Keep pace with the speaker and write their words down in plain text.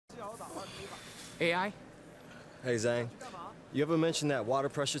AI? Hey, Zhang. You ever mention that water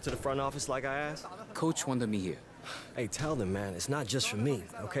pressure to the front office like I asked? Coach wanted me here. Hey, tell them, man, it's not just for me,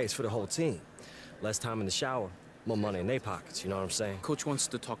 okay? It's for the whole team. Less time in the shower, more money in their pockets, you know what I'm saying? Coach wants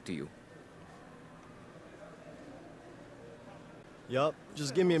to talk to you. Yup,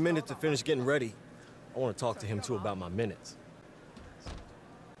 just give me a minute to finish getting ready. I want to talk to him, too, about my minutes.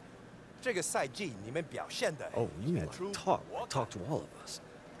 Oh, you mean talk to all of us.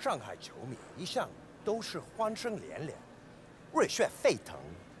 上海球迷一向都是欢声连连，热血沸腾，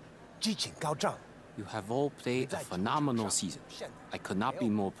激情高涨。 You have all played a phenomenal season. I could not be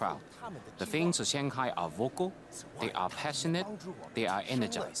more proud. The fans of Shanghai are vocal, they are passionate, they are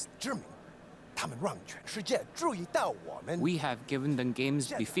energized. We have given them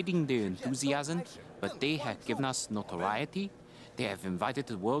games befitting their enthusiasm, but they have given us notoriety. They have invited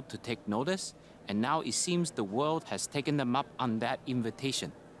the world to take notice, and now it seems the world has taken them up on that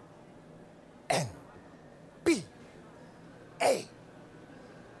invitation. NBA.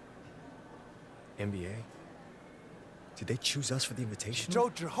 NBA? Did they choose us for the invitation? 周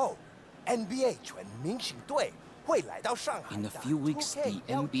之后 ，NBA 全明星队会来到上海。 In a few weeks, the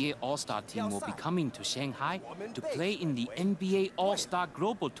NBA All-Star team will be coming to Shanghai to play in the NBA All-Star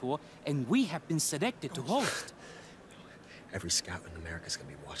Global Tour, and we have been selected to host. Every scout in America's gonna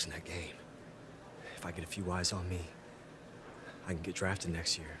be watching that game. If I get a few eyes on me, I can get drafted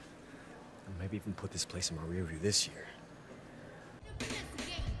next year. And maybe even put this place in my rear view this year.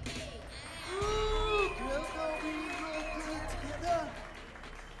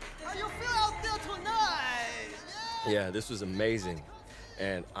 How you feel out there tonight? Yeah, this was amazing.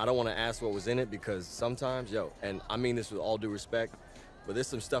 And I don't want to ask what was in it because sometimes, yo, and I mean this with all due respect, but there's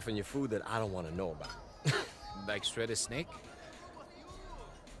some stuff in your food that I don't want to know about. Like shredded snake?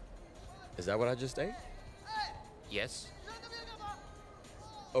 Is that what I just ate? Yes.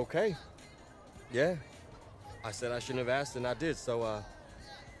 Okay. Yeah. I said I shouldn't have asked and I did, so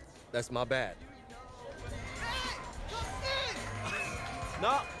that's my bad.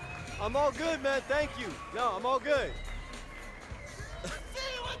 No, I'm all good, man. Thank you. No, I'm all good.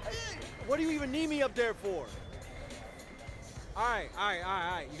 What do you even need me up there for? All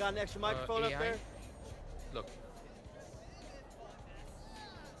right. You got an extra microphone up AI? there? Look.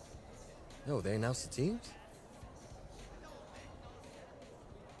 No, they announced the teams?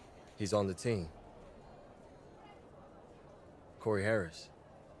 He's on the team. Corey Harris.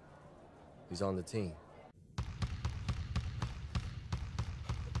 He's on the team.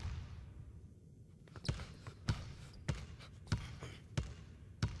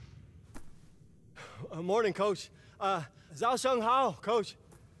 Morning, Coach. Zhao Sheng Hao, Coach.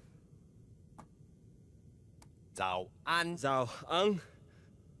 早安 Zhao Ang.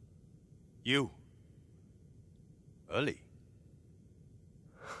 You. Early.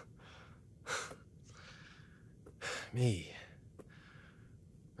 Me.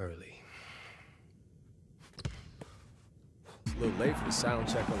 Early. It's a little late for the sound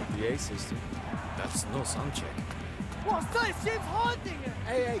check on the PA system. That's no sound check. 哇塞，James Harden！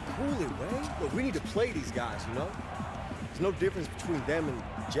 Hey, cool it, Wayne. Look, we need to play these guys, you know? There's no difference between them and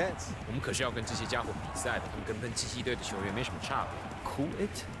Jets. 我们可是要跟这些家伙比赛的，他们跟喷气系队的球员没什么差别。Cool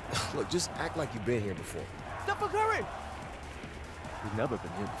it? Look, just act like you've been here before. Steph Curry! We've never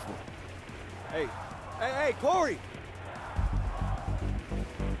been here before. Hey, Corey!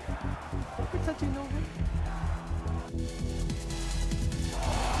 Don't be touching no ring.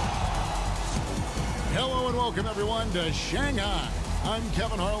 Hello and welcome everyone to Shanghai. I'm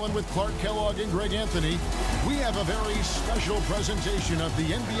Kevin Harlan with Clark Kellogg and Greg Anthony. We have a very special presentation of the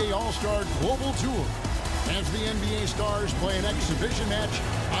NBA All-Star Global Tour as the NBA Stars play an exhibition match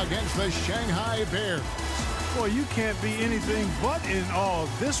against the Shanghai Bears. Boy, you can't be anything but in awe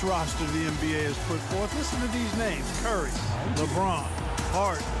of this roster the NBA has put forth. Listen to these names: Curry, LeBron,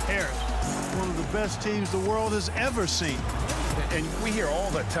 Harden, Harris. One of the best teams the world has ever seen. And we hear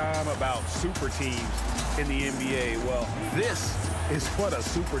all the time about super teams in the NBA. Well, this is what a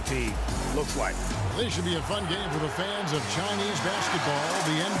super team looks like. This should be a fun game for the fans of Chinese basketball,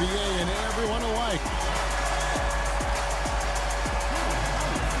 the NBA, and everyone alike.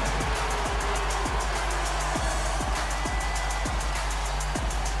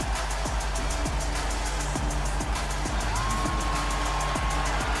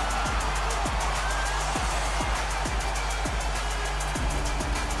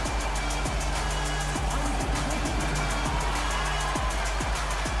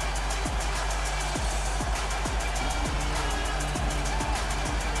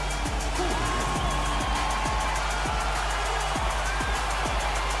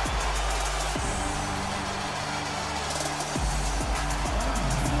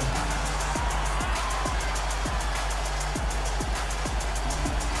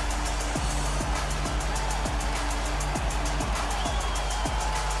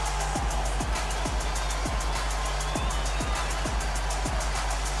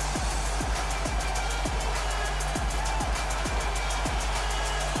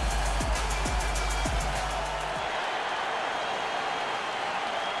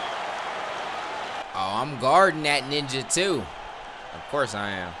 guarding that ninja too. Of course I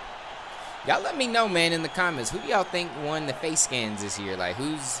am. Y'all let me know, man, in the comments. Who do y'all think won the face scans this year? Like,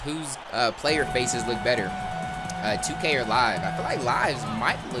 whose player faces look better? 2K or Live? I feel like Lives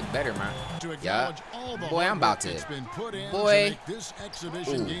might look better, man. Yeah. Boy, I'm about to. Boy. Ooh,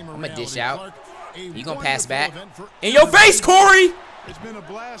 I'm gonna dish out. You gonna pass back? In your face, Corey! It's been a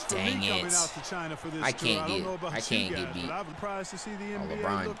blast for Dang me coming it. out to China for this I can't tour. get beat. But I'm surprised to see the Oh,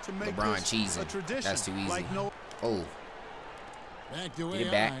 NBA look to make LeBron this a cheesing. tradition. That's too easy. Like no Oh, Back to get it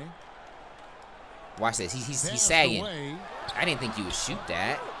back. AI. Watch this. He's Passed sagging. away. I didn't think you would shoot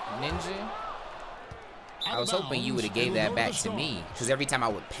that, Ninja. I was Out of hoping you would have bounds. gave It'll that go back to to the me. Because every time I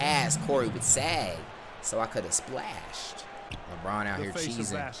would pass, Corey would sag. So I could have splashed. LeBron out the here face of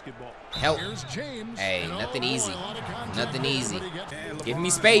cheesing. basketball. Help. Here's James. Hey, And nothing oh, boy, easy. a lot of contact Nothing there, easy. but he gets- Give me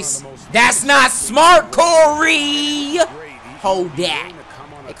space. That's not smart, Corey. Hold that.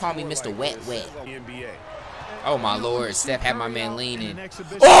 They call me Mr. Wet Wet. Oh, my Lord. Steph had my man leaning.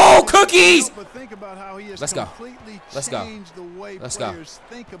 Oh, cookies! But think about how he has Let's go. completely Let's go. changed the way Let's go. players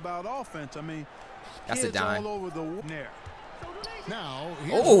think about offense. I mean, That's a kids dime. all over the there. Now,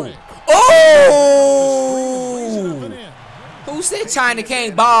 here's Oh. Trent. Oh! Who said China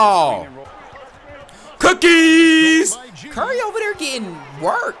can't ball? Cookies! Curry over there getting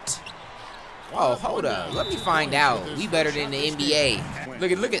worked. Oh, hold up. Let me find out. We better than the NBA.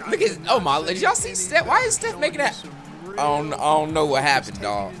 Look at. Oh my! Did y'all see Steph? Why is Steph making that? I don't know what happened,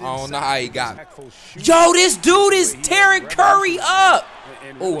 dog. I don't know how he got it. Yo, this dude is tearing Curry up.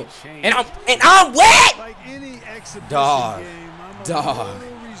 Oh, and I'm wet. Like any exhibition Dog. game, I'm a Dog.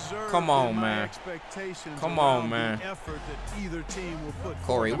 little reserved Come in on, my man. expectations Come on, around man. the effort that either team will put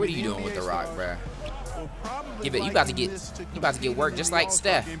Corey, forth. what are I mean, you doing with the NBA rock, stars bruh? will probably Give it. You like about to get. this to You about to get compete work in just the like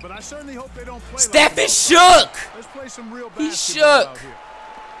All-Star Steph. game, but I certainly hope they don't play Steph like is shook. Let's play some real He basketball shook. out here.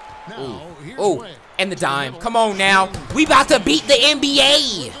 Now, here's Oh, Wade. and the dime. Come on now. We about to beat the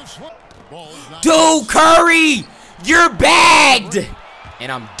NBA. Ball's not Dude, Curry, you're bagged.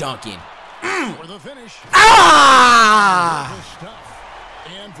 And I'm dunking. for the finish. Ah! For Steph.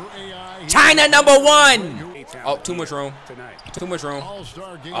 And for AI, China #1. Oh, too much room. Too much room.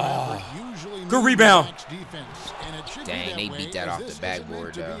 All-Star game effort usually Good means rebound. max defense, and it should be Dang, that they way, beat that as off the this isn't backboard,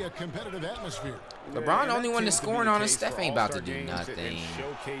 meant to be though. a competitive atmosphere. LeBron the only one that's scoring on us. Steph ain't about to do All-Star games nothing. and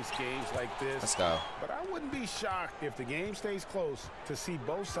showcase games like this. Let's go. But I wouldn't be shocked if the game stays close to see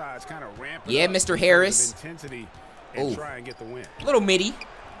both sides kind of ramp it Yeah, up Mr. in terms Harris. of intensity and Ooh. try and get the win. Little midi.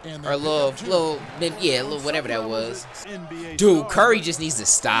 And Or a they little, pick up two. yeah, little whatever that was. NBA Dude, stars, Curry but just needs to tell you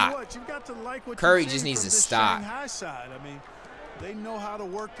stop. what, you've got to like what Curry you see just needs from to this stop. Shanghai side. I mean, they know how to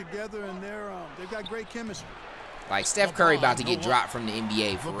work together, and they've got great chemistry. Like, Steph Curry about to get dropped from the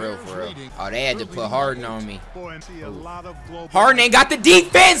NBA, for real, for real. Oh, they had to put Harden on me. Boy, and see a lot of global Harden ain't got the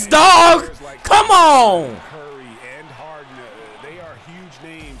defense, dog. Come on. Curry and Harden, they are huge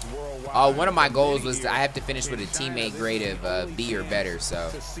names worldwide. Oh, one of my goals was I have to finish with a teammate grade of B or better, so.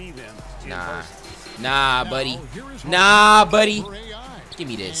 To see them in Nah. person. Nah, buddy. Now, here is Nah, Harden buddy. for AI. Give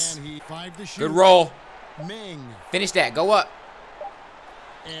me this. And he 5 to shoot. Good roll. Ming. Finish that. Go up.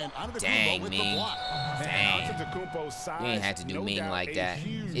 And out of the Dang, with the Ming. block. Dang. Antetokounmpo's size, You ain't had to do no Ming doubt like a that.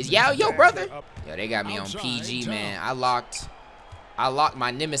 huge Is Yao your factor brother? up. Yo, they got me on Outside, PG, Tom. man. I locked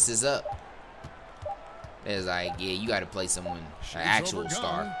my nemesis up. It's like, yeah, you got to play someone, an Shoots actual over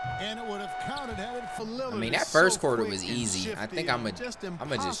star. Gunn, and it would have counted had it for Lillard. I mean, that So first quarter quick was and easy. I shifty think and I'm gonna just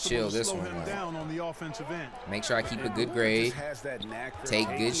chill impossible to this slow one. him Like, down on the offensive end. make sure I keep a good Lillard grade. just has that knack for Take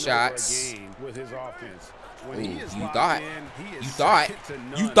taking good over a shots. game with his offense. When Ooh, he is you locked thought, in, he is you thought, second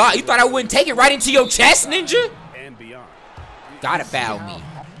to you none thought, you in thought I wouldn't take it right into your chest, ninja? and beyond. Gotta foul me.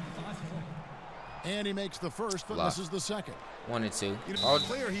 And he makes the first, but Luck. misses the second. 1 and 2. You know, Oh, it's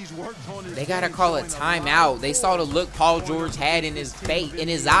clear he's worked on his they gotta game, call a showing lot timeout. of They saw the look Paul George had in his face, in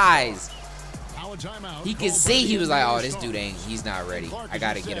his eyes. Now a timeout He could called see by he the was like, NBA oh, this Stars. dude he's not ready. I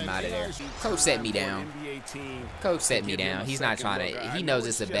gotta get him out of there. Coach set me down. Coach set me down. He's not trying to, he knows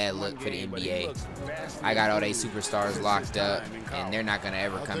it's a bad look for the NBA. I got all these superstars locked up, and they're not gonna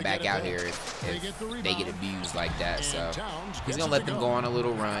ever come back out here if they get abused like that. So he's gonna let them go on a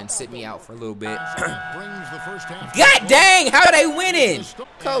little run, sit me out for a little bit. Brings the first half. God dang, how are they winning?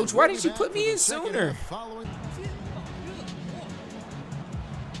 Coach, why didn't you put me in sooner?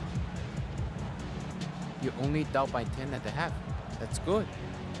 You're only down by 10 at the half. That's good.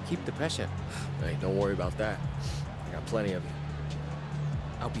 Keep the pressure. Hey, don't worry about that. I got plenty of it.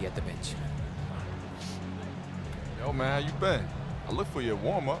 I'll be at the bench. Yo, man, how you been? I looked for your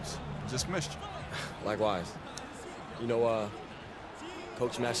warm-ups. Just missed you. Likewise. You know,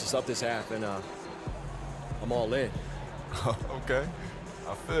 Coach matched us up this half, and I'm all in. Okay,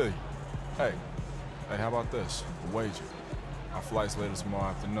 I feel you. Hey, Hey, how about this? A wager. Our flight's later tomorrow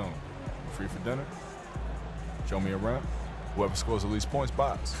afternoon. Free for dinner? Show me around. Whoever scores the least points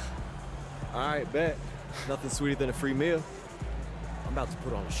buys. All right, bet. Nothing sweeter than a free meal. I'm about to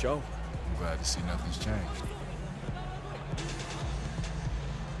put on a show. I'm glad to see nothing's changed.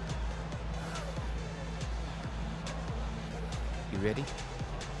 You ready?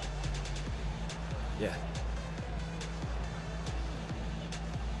 Yeah.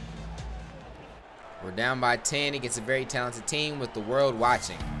 We're down by 10 against a very talented team with the world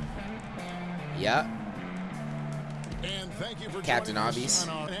watching. Yup. Captain Obvious.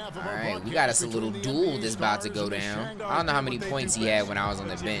 Alright, we got us a little duel that's about to go down. I don't know how many points he had when I was on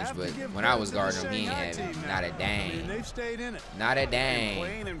the bench, but when I was guarding him, he ain't have not a dang. Not a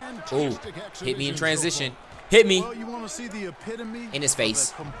dang. Ooh, hit me in transition. Hit me. In his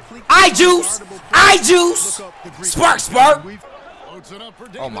face. I juice! I juice! Spark, spark!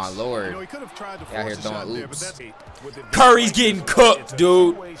 Oh my lord. They out here throwing oops. Curry's getting cooked,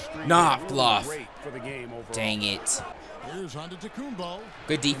 dude. Nah, fluff. Dang it.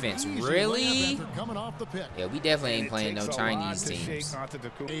 Good defense. Really? Yeah, we definitely ain't playing no Chinese teams.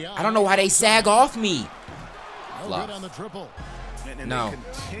 I don't know why they sag off me. Fluff. No.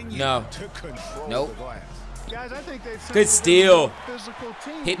 No. Nope. Good steal.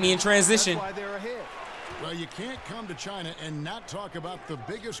 Hit me in transition. Well, you can't come to China and not talk about the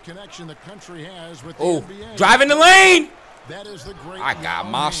biggest connection the country has with the NBA. Driving the lane. That is the great I got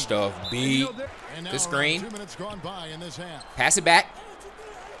my stuff beat. Good screen. Pass it back.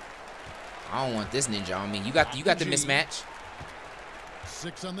 I don't want this ninja on me. You got the mismatch.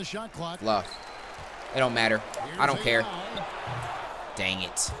 6 on the shot clock. Fluff. It don't matter. I don't care. Dang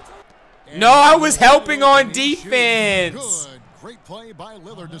it. No, I was helping on defense. Great play by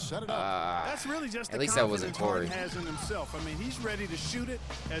Lillard to set it up. That's really just at least that wasn't Torrey. Has in himself. I mean, he's ready to shoot it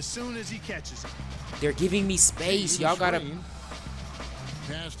as soon as he catches it. They're giving me space. Y'all gotta.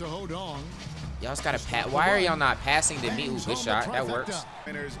 Pass to Hodong. Y'all just gotta pass. Why are y'all not passing to me? Ooh, good shot. That works.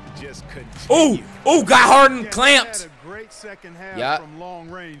 Ooh, got hard and clamped. Great second half yep. From long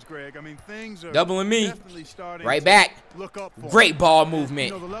range, Greg. I mean, things are doubling me. Right to back. Look up for great ball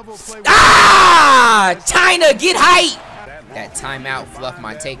movement. China, get height. That timeout fluffed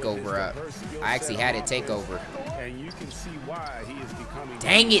my takeover up. I actually had it take over.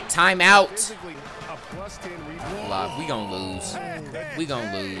 Dang it, timeout. Love, we gonna lose. We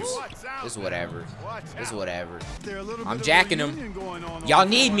gonna lose. It's whatever. It's whatever. I'm jacking them. Y'all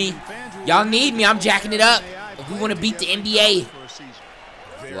need me. Y'all need me. I'm jacking it up. If we want to beat the NBA.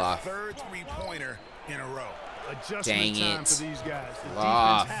 Fluff. Dang it.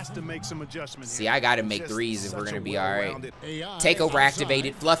 See, I got to make threes if we're going to be all right. Takeover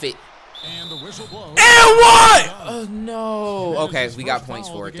activated. Fluff it. And what? Oh, no. Okay, we got points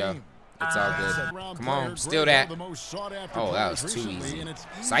for it, though. It's all good. Come on, steal that. Oh, that was too easy.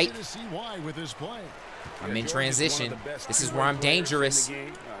 Sight. I'm in transition. This is where I'm dangerous.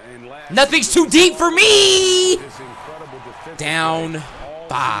 Nothing's too deep for me. Down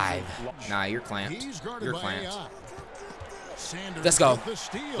 5. Nah, you're clamped. You're clamped. Let's go.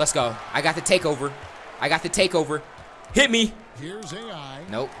 Let's go. I got the takeover. I got the takeover. Hit me.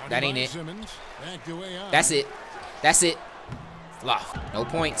 Nope, that ain't it. That's it. That's it. Fluff. No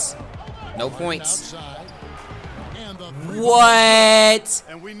points. No points. What?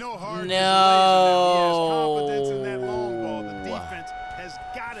 No.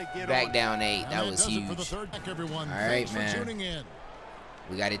 Back down 8. That was huge. All right, man.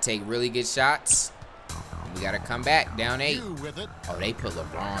 We got to take really good shots. We got to come back down 8. Oh, they put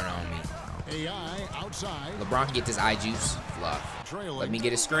LeBron on me. LeBron can get this eye juice. Fluff. Let me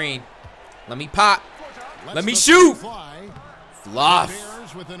get a screen. Let me pop. Let me shoot. Fluff.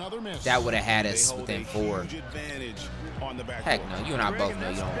 That would have had us within 4. Heck no, you and I both know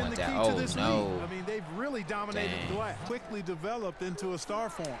you don't want that. Oh no. I mean, they've really dominated the glass. Quickly developed into a star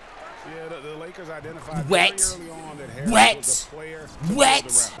form. Yeah, the Lakers identified wet. Wet.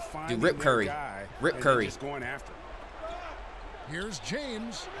 Wet. Dude, Rip Curry. Rip Curry. Here's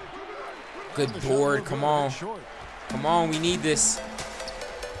James. Good board. Come on. Come on, we need this.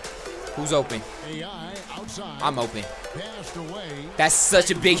 Who's open? I'm open. That's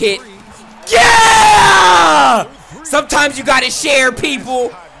such a big hit. Yeah! Sometimes you gotta share,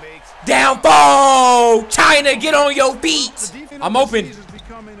 people. Down 4. China, get on your feet. I'm open.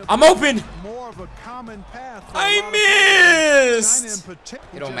 I'm open. I missed.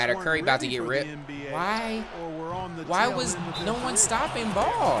 It don't matter. Curry about to get ripped. Why? Why was no one stopping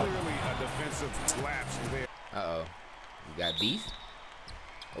ball? Uh-oh. You got beef?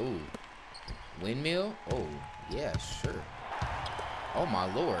 Oh. Windmill? Oh, yeah, sure. Oh, my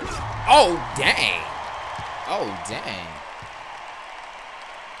lord. Oh, dang. Oh, dang.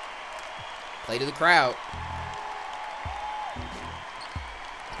 Play to the crowd.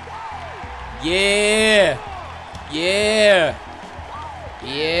 Yeah. Yeah.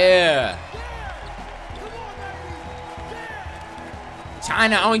 Yeah.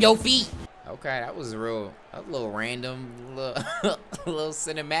 China on your feet. Okay, that was a little random, a little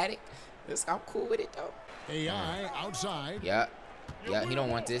cinematic. I'm cool with it though. AI outside. Yeah. Yeah, he don't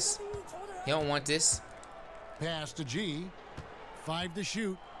want this. He don't want this. Pass to G. 5 to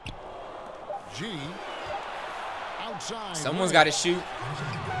shoot. G. Outside. Someone's got to shoot.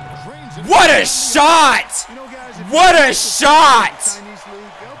 What a shot! What a shot!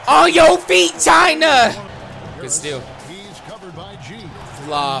 On your feet, China! Good steal.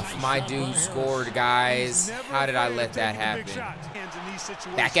 Fluff, my dude scored, guys. How did I let that happen?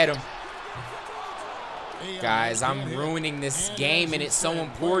 Back at him. Guys, I'm ruining this game, and it's so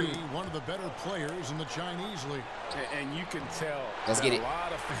important. One of the better players in the Chinese league. And you can tell Let's get it. A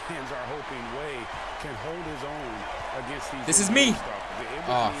lot of fans are hoping Wei can hold his own against these. This is me.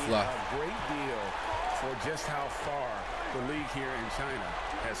 Oh, Fluff. A great deal for just how far the league here in China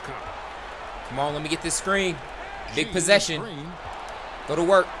has come. Come on, let me get this screen. Big possession. Go to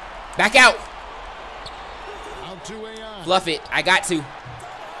work. Back out. Fluff it. I got to.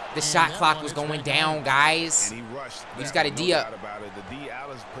 The shot clock was going down, guys. We just got a D up.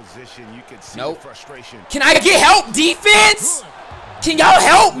 Nope. Can I get help, defense? Can y'all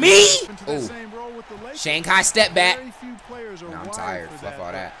help me? Ooh. Shanghai step back. No, I'm tired. Fluff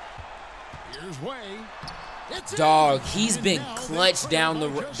all that. Dog, he's been clutch down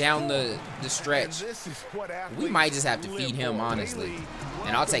the stretch. We might just have to feed him, honestly.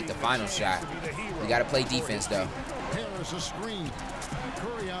 And I'll take the final shot. We got to play defense, though.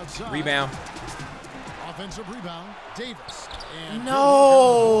 Rebound. Offensive rebound. Davis.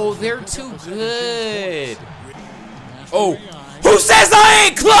 No, they're too good. Oh, who says I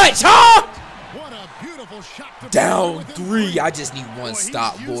ain't clutch, huh? Down 3. I just need one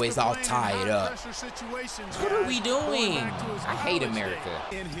stop, boys. I'll tie it up. What are we doing? I hate America.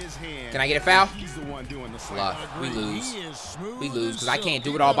 Can I get a foul? Fluff. We lose. We lose because I can't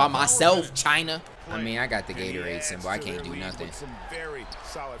do it all by myself, China. I mean, I got the Gatorade symbol. I can't do nothing.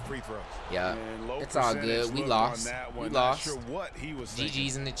 Yeah, it's all good. We lost. We lost.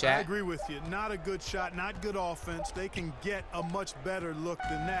 GG's in the chat. I agree with you. Not a good shot, not good offense. They can get a much better look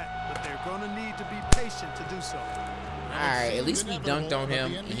than that, but they're going to need to be patient to do so. All right, at least we dunked on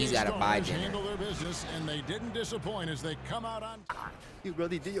him, and he's got a buy dinner. And they didn't disappoint as they come out on top. You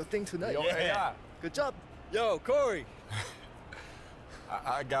really did your thing tonight. Yeah. Good job. Yo, Corey.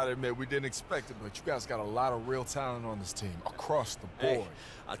 I gotta admit, we didn't expect it, but you guys got a lot of real talent on this team across the board. Hey,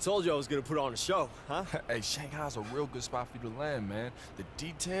 I told you I was gonna put on a show, huh? Hey, Shanghai's a real good spot for you to land, man. The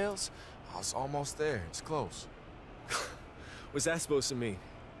details, I was almost there. It's close. What's that supposed to mean?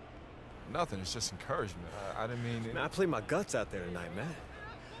 Nothing. It's just encouragement. I didn't mean it. Man, I played my guts out there tonight, man.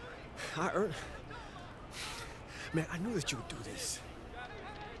 I earned. Man, I knew that you would do this.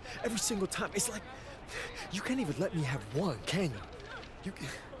 Every single time. It's like you can't even let me have one, can you?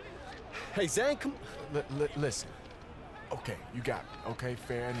 Hey, Zane, come. Listen. Okay, you got me. Okay,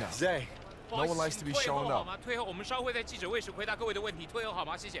 fair enough. Zay. No one likes to be shown up.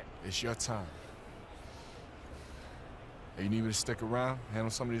 It's your time. Hey, you need me to stick around, handle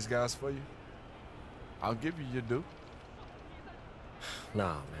some of these guys for you? I'll give you your due.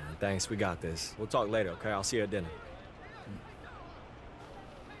 Nah, man. Thanks. We got this. We'll talk later, okay? I'll see you at dinner.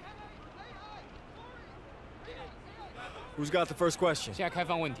 Who's got the first question? 现在开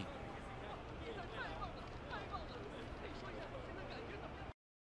放问题。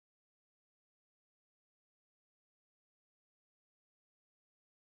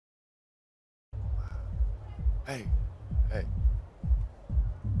 Hey.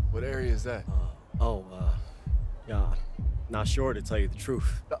 What area is that? Yeah, not sure to tell you the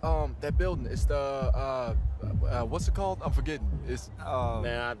truth. That building, it's the, what's it called? I'm forgetting. It's,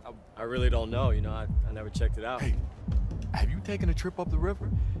 Man, I really don't know, you know, I never checked it out. Hey, have you taken a trip up the river?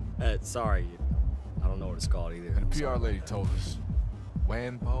 Sorry, I don't know what it's called either. And the PR lady told us.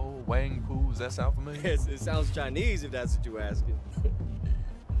 Wangpu, does that sound familiar? It sounds Chinese if that's what you're asking.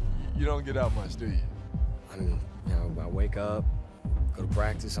 You don't get out much, do you? I mean, you know, I wake up, go to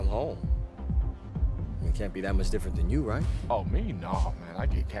practice, I'm home. I mean, it can't be that much different than you, right? Oh, me? No, man. I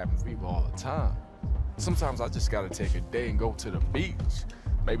get cabin fever all the time. Sometimes I just gotta take a day and go to the beach.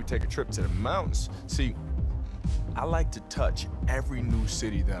 Maybe take a trip to the mountains. See, I like to touch every new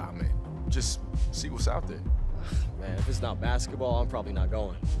city that I'm in. Just see what's out there. Man, if it's not basketball, I'm probably not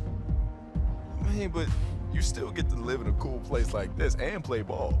going. Man, but you still get to live in a cool place like this and play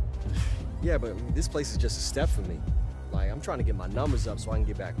ball. Yeah, but this place is just a step for me. Like, I'm trying to get my numbers up so I can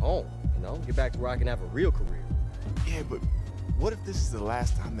get back home, you know? Get back to where I can have a real career. Yeah, but what if this is the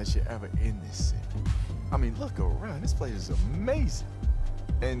last time that you're ever in this city? I mean, look around. This place is amazing.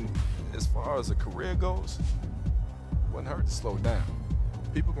 And as far as a career goes, it wouldn't hurt to slow down.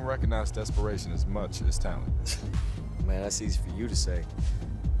 People can recognize desperation as much as talent. Man, that's easy for you to say.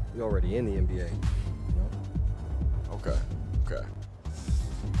 You're already in the NBA, you know? Okay.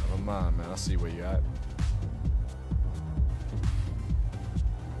 Never mind, man. I see where you're at.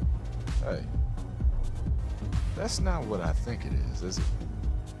 Hey, that's not what I think it is it?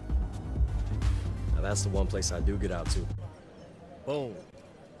 Now that's the one place I do get out to. Boom.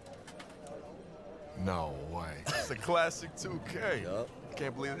 No way. It's a classic 2K. Yup.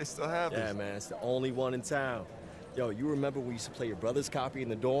 Can't believe they still have this. Yeah, man, it's the only one in town. Yo, you remember when we used to play your brother's copy in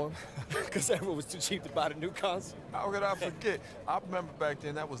the dorm? Because everyone was too cheap to buy the new console. How could I forget? I remember back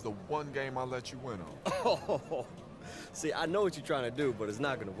then that was the one game I let you win on. Oh, see, I know what you're trying to do, but it's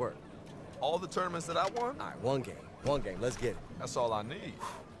not going to work. All the tournaments that I won? All right, one game. Let's get it. That's all I need.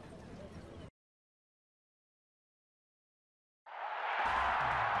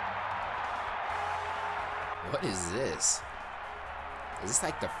 What is this? Is this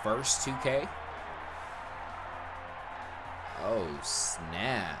like the first 2K? Oh,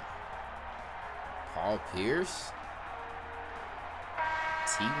 snap. Paul Pierce?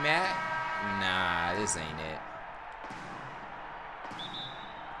 T-Mac? Nah, this ain't it.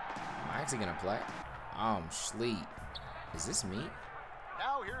 Am I actually gonna play? I'm sleep. Is this me?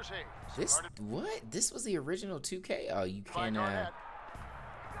 Now here's Hayes. This, what? This was the original 2K? Oh, you can,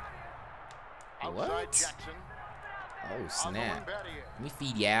 what? Jackson. Oh, snap. Let me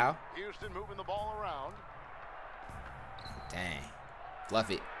feed Yao. Houston moving the ball around. Dang. Fluff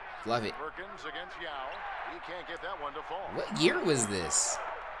it. Perkins against Yao. He can't get that one to fall. What year was this?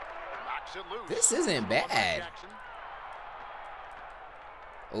 Knocks it loose. This isn't bad.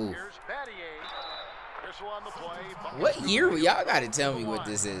 Ooh. What year? Y'all gotta tell me what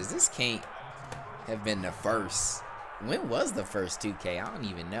this is. This can't have been the first. When was the first 2K? I don't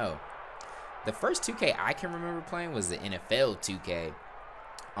even know. The first 2K I can remember playing was the NFL 2K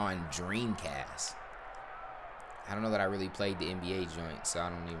on Dreamcast. I don't know that I really played the NBA joint, so I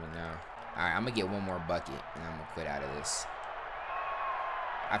don't even know. All right, I'm going to get one more bucket, and I'm going to quit out of this.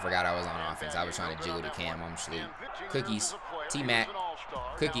 I forgot I was on offense. I was trying to jiggle the cam. I'm asleep. Cookies. T-Mac.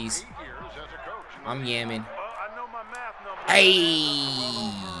 Cookies. I'm yamming.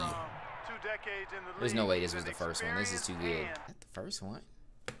 Hey! There's no way this was the first one. This is too good. Is that the first one?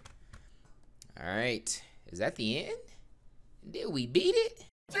 All right. Is that the end? Did we beat it?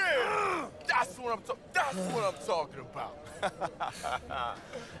 Yeah! That's what I'm talking about.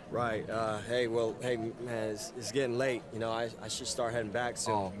 Right. Hey, man, it's getting late. You know, I should start heading back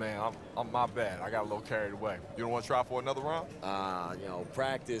soon. Oh, man, I'm my bad. I got a little carried away. You don't want to try for another round? You know,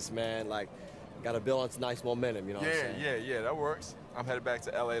 practice, man. Like, got to build on tonight's momentum, you know what I'm saying? Yeah, that works. I'm headed back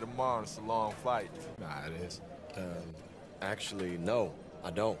to LA tomorrow, and it's a long flight. Nah, it is. Actually, no, I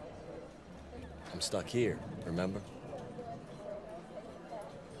don't. I'm stuck here, remember?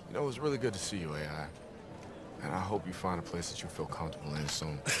 You know, it was really good to see you, AI. And I hope you find a place that you feel comfortable in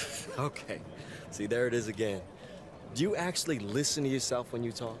soon. Okay. See, there it is again. Do you actually listen to yourself when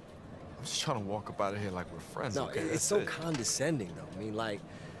you talk? I'm just trying to walk up out of here like we're friends, No, okay? it's so condescending, though. I mean, like,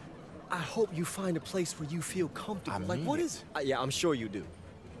 I hope you find a place where you feel comfortable. Like, what is it? Yeah, I'm sure you do.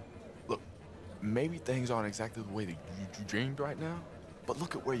 Look, maybe things aren't exactly the way that you dreamed right now, but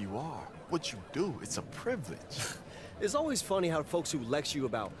look at where you are. What you do, it's a privilege. It's always funny how folks who lecture you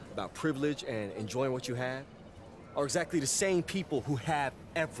about privilege and enjoying what you have are exactly the same people who have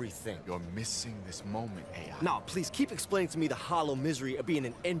everything. You're missing this moment, AI. No, please, keep explaining to me the hollow misery of being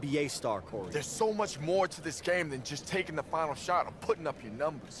an NBA star, Corey. There's so much more to this game than just taking the final shot or putting up your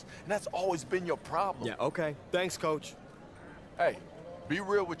numbers. And that's always been your problem. Yeah, okay. Thanks, Coach. Hey, be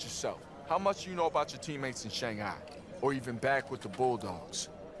real with yourself. How much you know about your teammates in Shanghai? Or even back with the Bulldogs?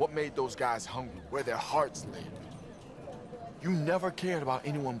 What made those guys hungry? Where their hearts live? You never cared about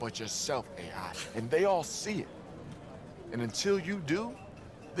anyone but yourself, AI, and they all see it. And until you do,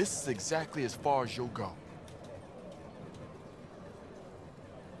 this is exactly as far as you'll go.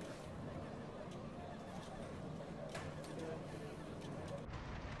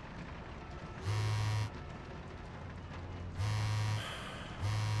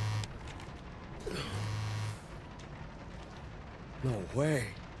 No way.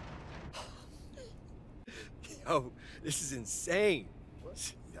 Yo, this is insane.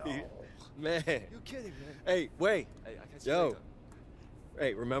 No. Man. You kidding, man? Hey, wait. Hey, I catch you Yo. later.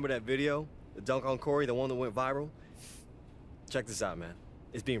 Hey, remember that video? The dunk on Corey, the one that went viral? Check this out, man.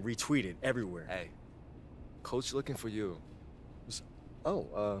 It's being retweeted everywhere. Hey, coach looking for you.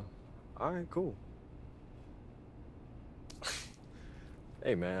 Oh, all right, cool.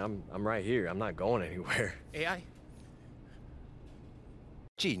 Hey, man, I'm right here. I'm not going anywhere. AI?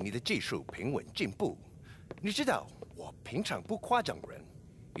 即你的技术平稳进步，你知道我平常不夸奖人，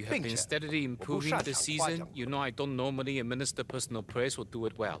 You have been steadily improving this season. You know I don't normally administer personal praise or do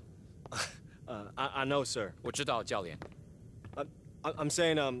it well. I know, sir. 我知道，教练。 I'm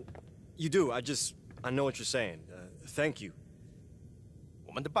saying, you do. I know what you're saying. Thank you.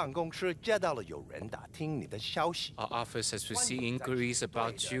 我们的办公室接到了有人打听你的消息。 Our office has received inquiries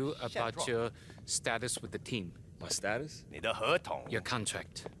about you, about your status with the team. My status? 你的合同。 Your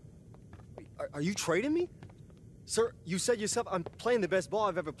contract. Are you trading me? Sir, you said yourself I'm playing the best ball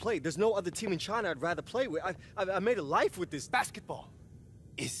I've ever played. There's no other team in China I'd rather play with. I made a life with this. Basketball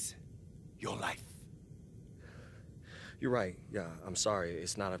is your life. You're right. Yeah, I'm sorry.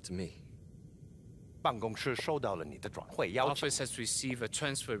 It's not up to me. 办公室收到了你的转会邀请。 Office has received a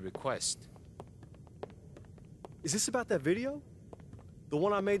transfer request. Is this about that video? The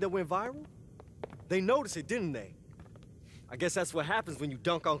one I made that went viral? They noticed it, didn't they? I guess that's what happens when you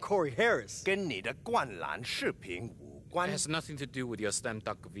dunk on Corey Harris. 跟你的灌篮视频无 It 关。 has nothing to do with your slam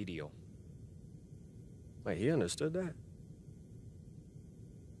dunk video. Wait, he understood that?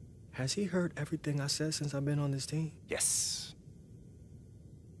 Has he heard everything I said since I've been on this team? Yes.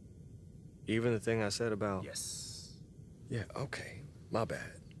 Even the thing I said about... Yes. Yeah, okay. My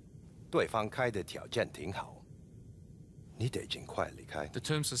bad. 对方开的条件挺好，你得尽快离开。 The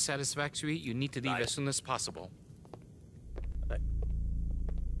terms are satisfactory. You need to leave as soon as possible.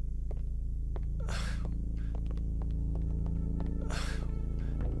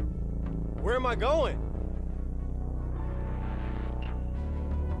 Where am I going?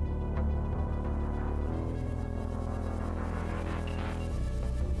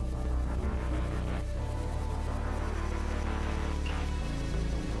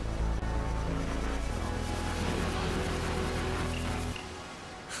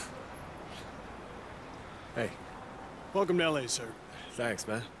 Hey, Welcome to LA, sir. thanks,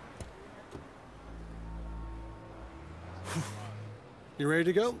 man. You ready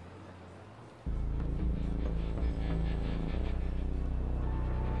to go?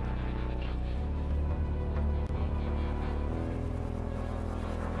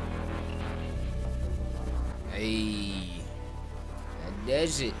 Hey, that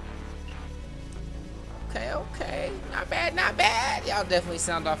does it. Okay. Not bad. Y'all definitely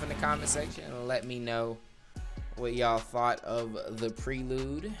sound off in the comment section and let me know what y'all thought of the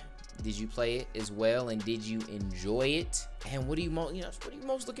Prelude. Did you play it as well, and did you enjoy it? And what are you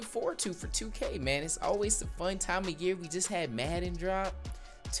most looking forward to for 2K, man? It's always the fun time of year. We just had Madden drop,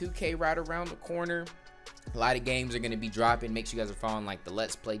 2K right around the corner. A lot of games are going to be dropping. Make sure you guys are following like the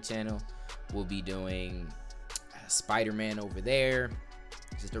Let's Play channel. We'll be doing Spider-Man over there.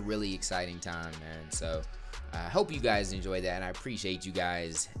 It's just a really exciting time, man. So I hope you guys enjoy that, and I appreciate you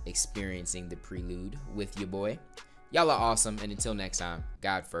guys experiencing the Prelude with your boy. Y'all are awesome, and until next time,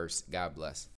 God first, God bless.